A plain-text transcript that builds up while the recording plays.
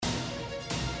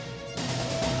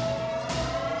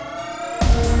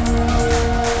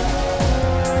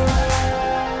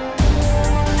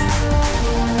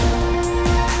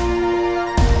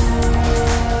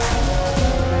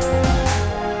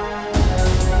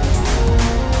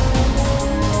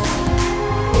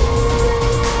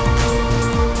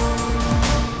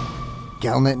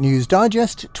Galnet News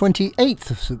Digest,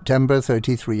 28th of September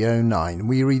 3309.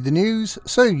 We read the news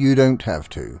so you don't have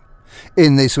to.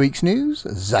 In this week's news,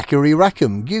 Zachary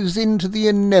Rackham gives in to the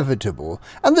inevitable,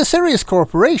 and the Sirius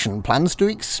Corporation plans to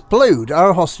explode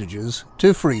our hostages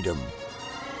to freedom.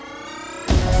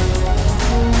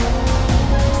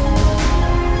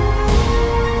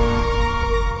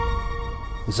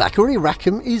 Zachary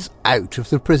Rackham is out of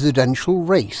the presidential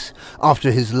race,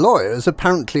 after his lawyers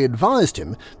apparently advised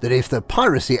him that if the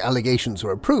piracy allegations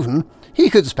were proven, he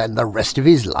could spend the rest of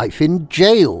his life in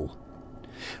jail.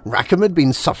 Rackham had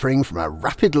been suffering from a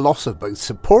rapid loss of both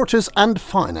supporters and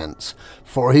finance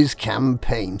for his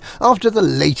campaign after the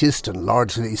latest and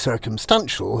largely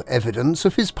circumstantial evidence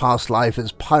of his past life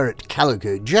as Pirate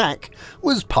Calico Jack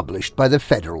was published by the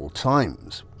Federal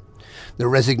Times. The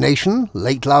resignation,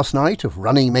 late last night, of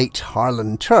running mate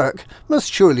Harlan Turk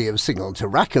must surely have signalled to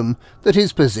Rackham that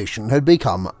his position had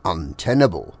become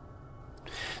untenable.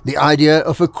 The idea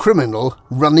of a criminal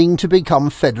running to become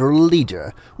federal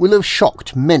leader will have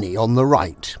shocked many on the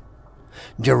right.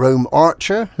 Jerome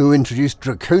Archer, who introduced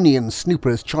draconian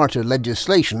snoopers charter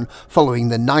legislation following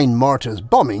the 9 Martyrs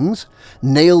bombings,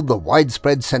 nailed the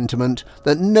widespread sentiment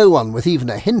that no one with even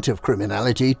a hint of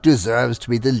criminality deserves to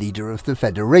be the leader of the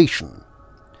Federation.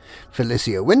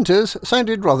 Felicia Winters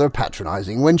sounded rather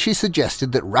patronising when she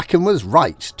suggested that Rackham was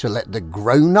right to let the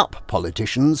grown-up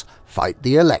politicians fight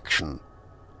the election.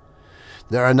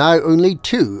 There are now only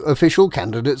 2 official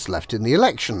candidates left in the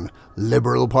election,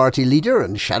 Liberal Party leader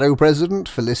and Shadow President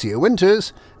Felicia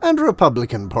Winters and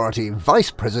Republican Party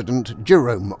Vice President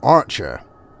Jerome Archer.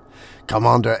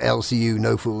 Commander LCU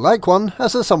No Fool Like One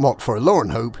has a somewhat forlorn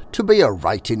hope to be a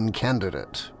write-in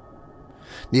candidate.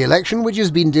 The election, which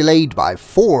has been delayed by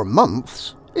 4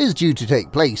 months, is due to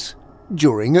take place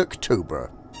during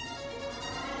October.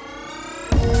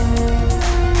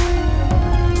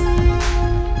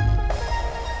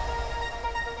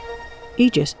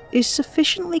 Aegis is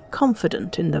sufficiently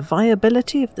confident in the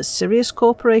viability of the Sirius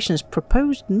Corporation's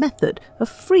proposed method of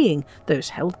freeing those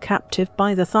held captive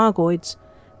by the Thargoids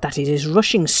that it is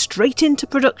rushing straight into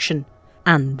production,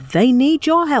 and they need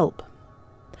your help.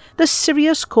 The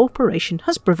Sirius Corporation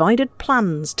has provided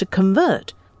plans to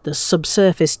convert the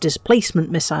subsurface displacement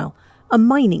missile, a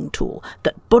mining tool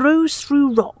that burrows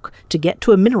through rock to get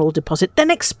to a mineral deposit,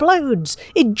 then explodes,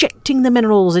 ejecting the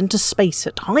minerals into space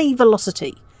at high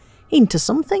velocity, into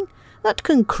something that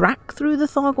can crack through the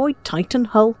Thargoid Titan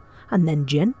hull and then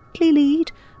gently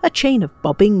lead a chain of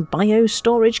bobbing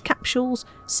biostorage capsules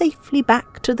safely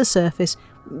back to the surface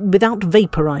without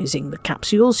vaporizing the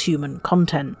capsule's human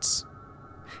contents.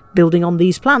 Building on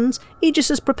these plans, Aegis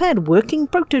has prepared working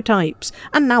prototypes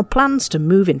and now plans to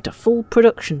move into full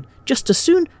production just as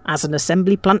soon as an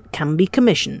assembly plant can be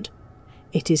commissioned.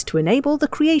 It is to enable the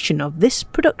creation of this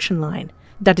production line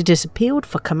that it has appealed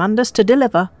for commanders to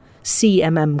deliver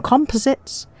CMM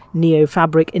composites,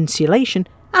 neofabric insulation,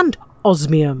 and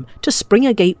osmium to spring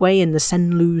a gateway in the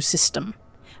Senlu system.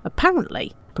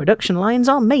 Apparently, production lines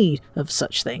are made of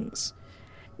such things.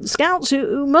 Scouts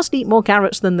who must eat more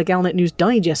carrots than the Galnet News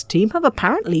Digest team have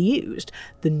apparently used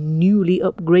the newly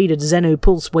upgraded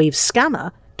Xenopulse Wave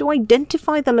scanner to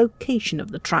identify the location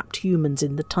of the trapped humans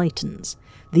in the Titans.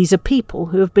 These are people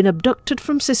who have been abducted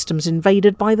from systems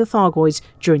invaded by the Thargoids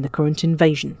during the current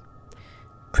invasion.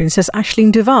 Princess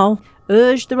Aisling Duval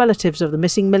urged the relatives of the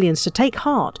missing millions to take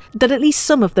heart that at least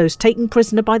some of those taken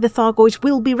prisoner by the Thargoids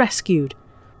will be rescued,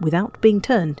 without being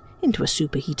turned into a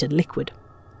superheated liquid.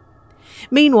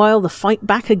 Meanwhile, the fight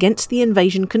back against the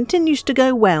invasion continues to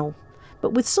go well,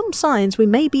 but with some signs we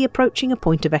may be approaching a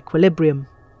point of equilibrium.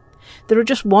 There are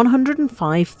just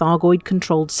 105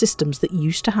 Thargoid-controlled systems that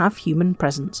used to have human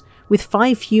presence, with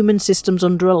 5 human systems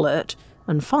under alert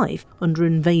and 5 under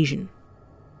invasion.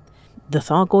 The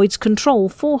Thargoids control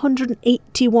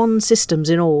 481 systems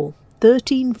in all,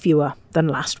 13 fewer than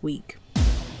last week.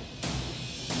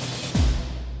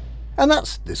 And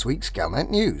that's this week's Galnet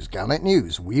News. Galnet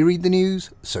News, we read the news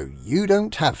so you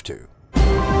don't have to.